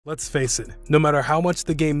Let's face it, no matter how much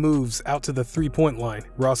the game moves out to the three-point line,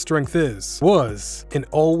 raw strength was, and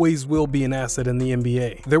always will be an asset in the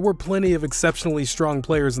NBA. There were plenty of exceptionally strong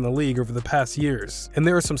players in the league over the past years, and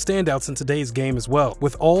there are some standouts in today's game as well.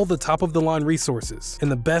 With all the top-of-the-line resources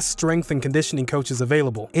and the best strength and conditioning coaches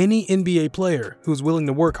available, any NBA player who's willing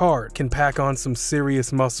to work hard can pack on some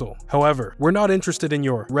serious muscle. However, we're not interested in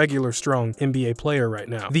your regular strong NBA player right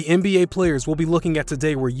now. The NBA players we'll be looking at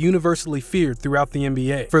today were universally feared throughout the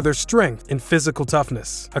NBA for their strength and physical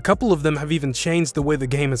toughness. A couple of them have even changed the way the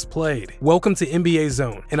game is played. Welcome to NBA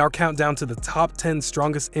Zone and our countdown to the top 10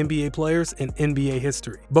 strongest NBA players in NBA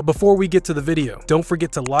history. But before we get to the video, don't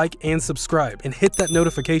forget to like and subscribe and hit that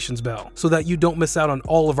notifications bell so that you don't miss out on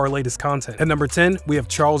all of our latest content. At number 10, we have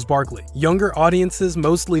Charles Barkley. Younger audiences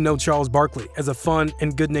mostly know Charles Barkley as a fun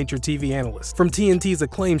and good-natured TV analyst from TNT's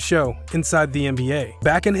acclaimed show, Inside the NBA.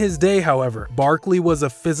 Back in his day, however, Barkley was a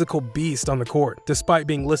physical beast on the court, despite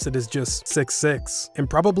being listed as just 6'6", and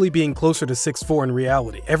probably being closer to 6'4" in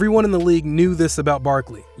reality. Everyone in the league knew this about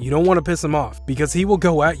Barkley. You don't want to piss him off, because he will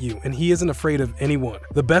go at you and he isn't afraid of anyone.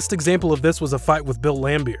 The best example of this was a fight with Bill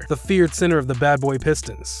Laimbeer, the feared center of the Bad Boy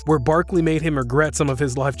Pistons, where Barkley made him regret some of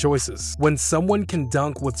his life choices. When someone can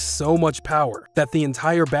dunk with so much power that the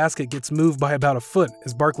entire basket gets moved by about a foot,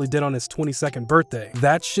 as Barkley did on his 22nd birthday,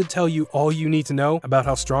 that should tell you all you need to know about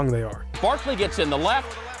how strong they are. Barkley gets in the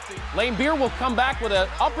left. Laimbeer will come back with an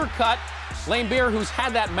uppercut. Laimbeer, who's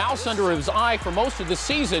had that mouse under his eye for most of the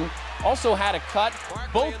season, also had a cut.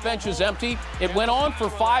 Both benches empty. It went on for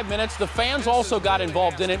 5 minutes. The fans also got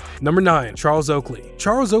involved in it. Number 9, Charles Oakley.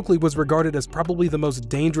 Charles Oakley was regarded as probably the most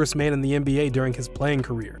dangerous man in the NBA during his playing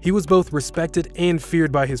career. He was both respected and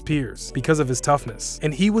feared by his peers because of his toughness,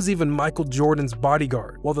 and he was even Michael Jordan's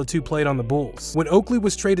bodyguard while the two played on the Bulls. When Oakley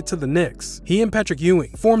was traded to the Knicks, he and Patrick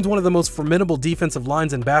Ewing formed one of the most formidable defensive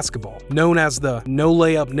lines in basketball, known as the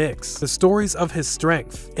no-layup Knicks. The stories of his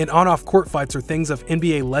strength and on-off court fights are things of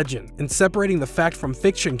NBA legend, and separating the fact from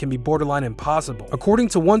fiction can be borderline impossible. According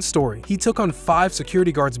to one story, he took on 5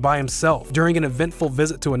 security guards by himself during an eventful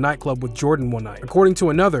visit to a nightclub with Jordan one night. According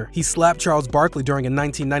to another, he slapped Charles Barkley during a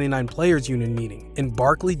 1999 Players Union meeting, and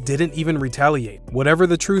Barkley didn't even retaliate. Whatever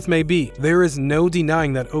the truth may be, there is no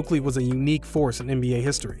denying that Oakley was a unique force in NBA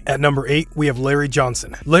history. At number 8, we have Larry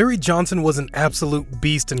Johnson. Larry Johnson was an absolute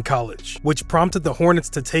beast in college, which prompted the Hornets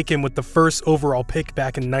to take him with the first overall pick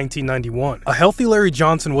back in 1991. A healthy Larry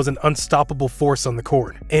Johnson was an unstoppable force on the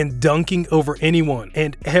court, and dunking over anyone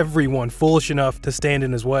and everyone foolish enough to stand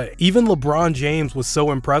in his way. Even LeBron James was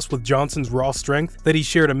so impressed with Johnson's raw strength that he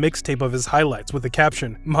shared a mixtape of his highlights with the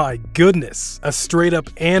caption, "My goodness, a straight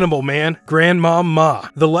up animal, man, Grandma Ma."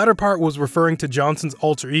 The latter part was referring to Johnson's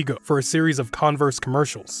alter ego for a series of Converse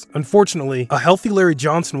commercials. Unfortunately, a healthy Larry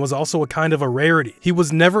Johnson was also a kind of a rarity. He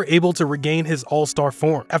was never able to regain his all-star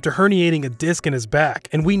form after herniating a disc in his back,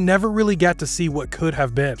 and we never really got to see what could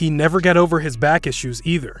have been. He never got over his back issues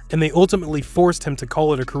either, and they ultimately forced him to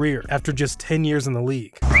call it a career after just 10 years in the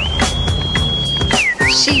league.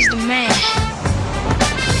 She's the man.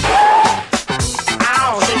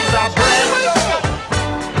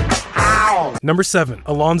 Number 7,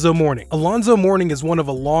 Alonzo Mourning. Alonzo Mourning is one of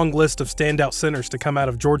a long list of standout centers to come out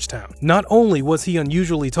of Georgetown. Not only was he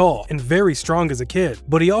unusually tall and very strong as a kid,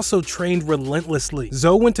 but he also trained relentlessly.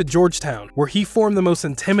 Zoe went to Georgetown, where he formed the most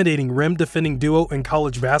intimidating rim-defending duo in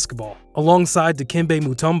college basketball. Alongside Dikembe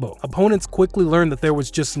Mutombo, opponents quickly learned that there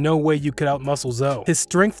was just no way you could outmuscle Zoe. His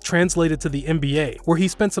strength translated to the NBA, where he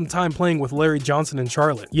spent some time playing with Larry Johnson in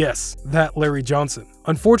Charlotte. Yes, that Larry Johnson.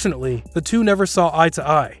 Unfortunately, the two never saw eye to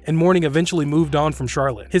eye, and Mourning eventually moved on from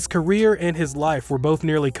Charlotte. His career and his life were both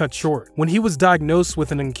nearly cut short when he was diagnosed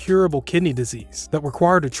with an incurable kidney disease that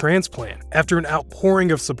required a transplant. After an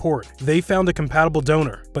outpouring of support, they found a compatible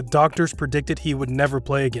donor, but doctors predicted he would never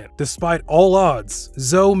play again. Despite all odds,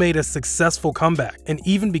 Zoe made a successful comeback and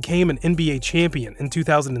even became an NBA champion in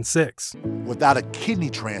 2006. Without a kidney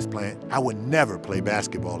transplant, I would never play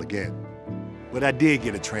basketball again. But I did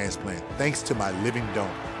get a transplant thanks to my living donor.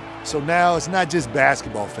 So now it's not just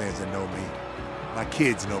basketball fans that know me. My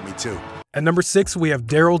kids know me too. At number 6, we have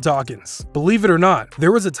Daryl Dawkins. Believe it or not,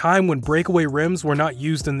 there was a time when breakaway rims were not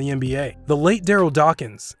used in the NBA. The late Daryl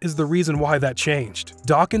Dawkins is the reason why that changed.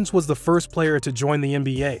 Dawkins was the first player to join the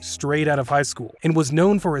NBA straight out of high school and was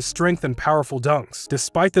known for his strength and powerful dunks.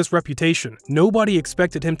 Despite this reputation, nobody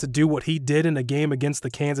expected him to do what he did in a game against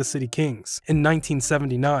the Kansas City Kings in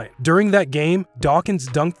 1979. During that game, Dawkins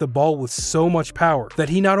dunked the ball with so much power that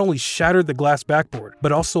he not only shattered the glass backboard,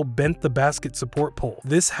 but also bent the basket support pole.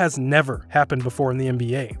 This has never never happened before in the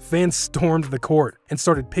NBA. Fans stormed the court and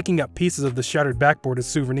started picking up pieces of the shattered backboard as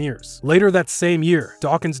souvenirs. Later that same year,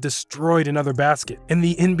 Dawkins destroyed another basket, and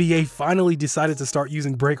the NBA finally decided to start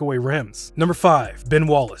using breakaway rims. Number 5. Ben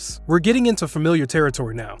Wallace. We're getting into familiar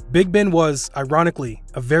territory now. Big Ben was, ironically,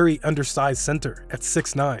 a very undersized center at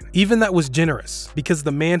 6'9". Even that was generous, because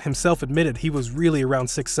the man himself admitted he was really around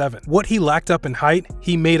 6'7". What he lacked up in height,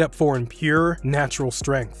 he made up for in pure, natural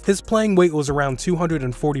strength. His playing weight was around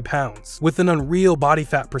 240 pounds, with an unreal body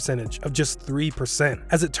fat percentage of just 3%.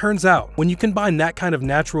 As it turns out, when you combine that kind of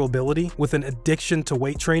natural ability with an addiction to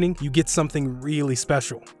weight training, you get something really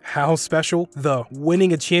special. How special? The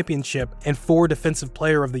winning a championship and 4 Defensive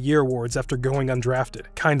Player of the Year awards after going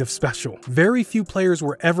undrafted. Kind of special. Very few players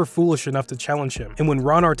were ever foolish enough to challenge him, and when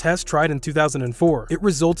Ron Artest tried in 2004, it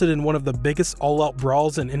resulted in one of the biggest all-out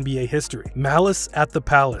brawls in NBA history. Malice at the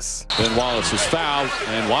Palace. Ben Wallace is fouled,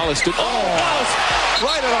 and Wallace did. Oh, Wallace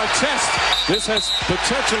right at Artest. This has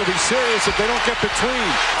potential to be serious if they don't get between.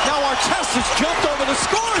 Now Artest has jumped over the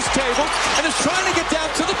scorer's table and is trying to get down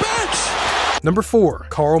to the bench. Number 4.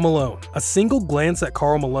 Karl Malone. A single glance at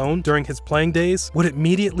Karl Malone during his playing days would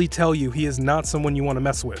immediately tell you he is not someone you want to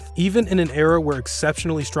mess with. Even in an era where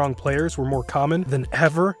exceptionally strong players were more common than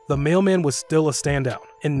ever, the mailman was still a standout.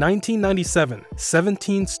 In 1997,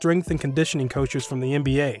 17 strength and conditioning coaches from the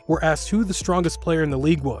NBA were asked who the strongest player in the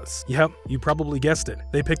league was. Yep, you probably guessed it.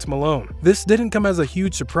 They picked Malone. This didn't come as a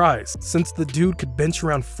huge surprise, since the dude could bench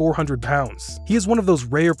around 400 pounds. He is one of those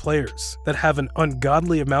rare players that have an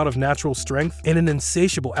ungodly amount of natural strength and an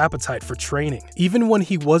insatiable appetite for training. Even when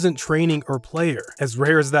he wasn't training or player, as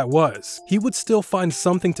rare as that was, he would still find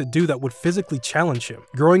something to do that would physically challenge him.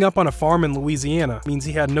 Growing up on a farm in Louisiana means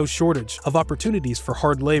he had no shortage of opportunities for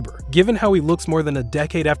hard labor. Given how he looks more than a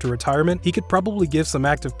decade after retirement, he could probably give some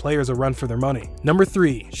active players a run for their money. Number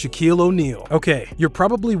 3. Shaquille O'Neal. Okay, you're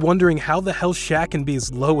probably wondering how the hell Shaq can be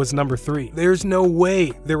as low as number 3. There's no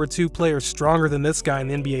way there were 2 players stronger than this guy in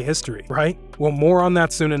NBA history, right? Well, more on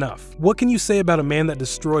that soon enough. What can you say about a man that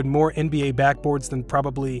destroyed more NBA backboards than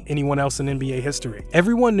probably anyone else in NBA history?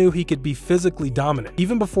 Everyone knew he could be physically dominant,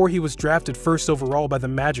 even before he was drafted first overall by the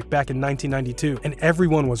Magic back in 1992, and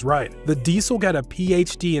everyone was right. The Diesel got a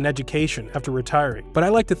PhD in education after retiring, but I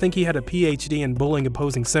like to think he had a PhD in bullying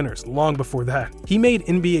opposing centers long before that. He made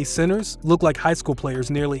NBA centers look like high school players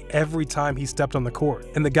nearly every time he stepped on the court,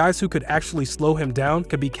 and the guys who could actually slow him down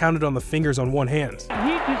could be counted on the fingers on one hand. He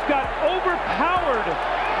just got overpowered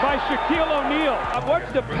by Shaquille O'Neal.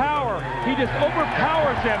 What's the power? He just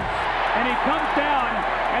overpowers him, and he comes down,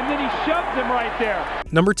 and then he shoves him right there.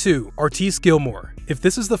 Number 2. Artis Gilmore. If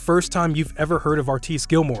this is the first time you've ever heard of Artis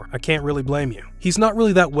Gilmore, I can't really blame you. He's not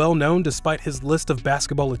really that well known despite his list of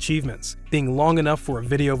basketball achievements being long enough for a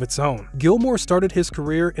video of its own. Gilmore started his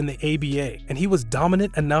career in the ABA, and he was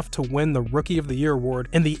dominant enough to win the Rookie of the Year award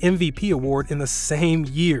and the MVP award in the same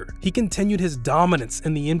year. He continued his dominance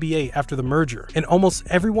in the NBA after the merger, and almost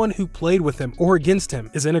everyone who played with him or against him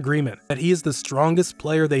is in agreement that he is the strongest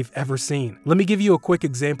player they've ever seen. Let me give you a quick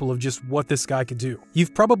example of just what this guy could do.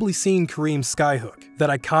 You've probably seen Kareem's skyhook, that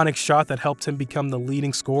iconic shot that helped him become the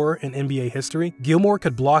leading scorer in NBA history. Gilmore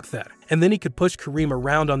could block that, and then he could push Kareem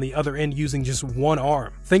around on the other end using just one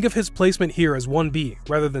arm. Think of his placement here as 1B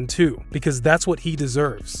rather than 2, because that's what he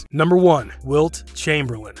deserves. Number 1. Wilt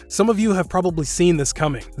Chamberlain. Some of you have probably seen this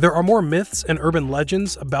coming. There are more myths and urban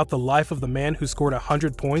legends about the life of the man who scored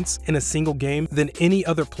 100 points in a single game than any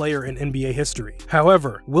other player in NBA history.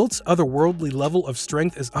 However, Wilt's otherworldly level of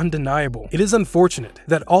strength is undeniable. It is unfortunate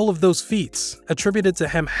that all of those feats attributed to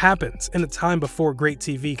him happened in a time before great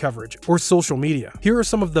TV coverage or social media. Here are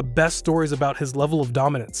some of the best stories about his level of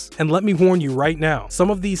dominance, and let me warn you right now, some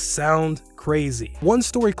of these sound crazy. One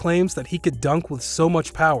story claims that he could dunk with so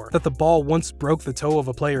much power that the ball once broke the toe of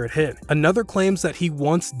a player it hit. Another claims that he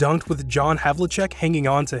once dunked with John Havlicek hanging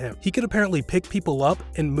on to him. He could apparently pick people up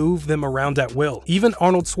and move them around at will. Even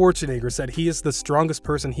Arnold Schwarzenegger said he is the strongest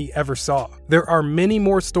person he ever saw. There are many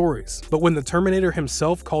more stories, but when the Terminator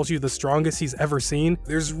himself calls you the strongest he's ever seen,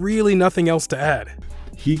 there's really nothing else to add.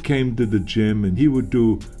 He came to the gym and he would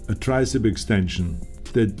do a tricep extension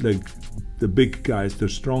that, like, the big guys, the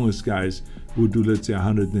strongest guys, would do, let's say,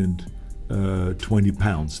 120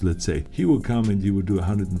 pounds, let's say. He would come and he would do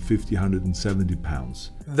 150, 170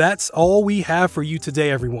 pounds. That's all we have for you today,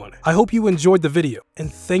 everyone. I hope you enjoyed the video,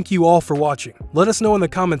 and thank you all for watching. Let us know in the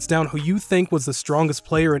comments down who you think was the strongest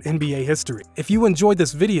player in NBA history. If you enjoyed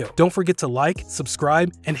this video, don't forget to like,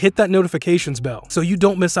 subscribe, and hit that notifications bell so you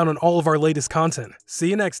don't miss out on all of our latest content. See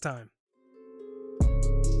you next time.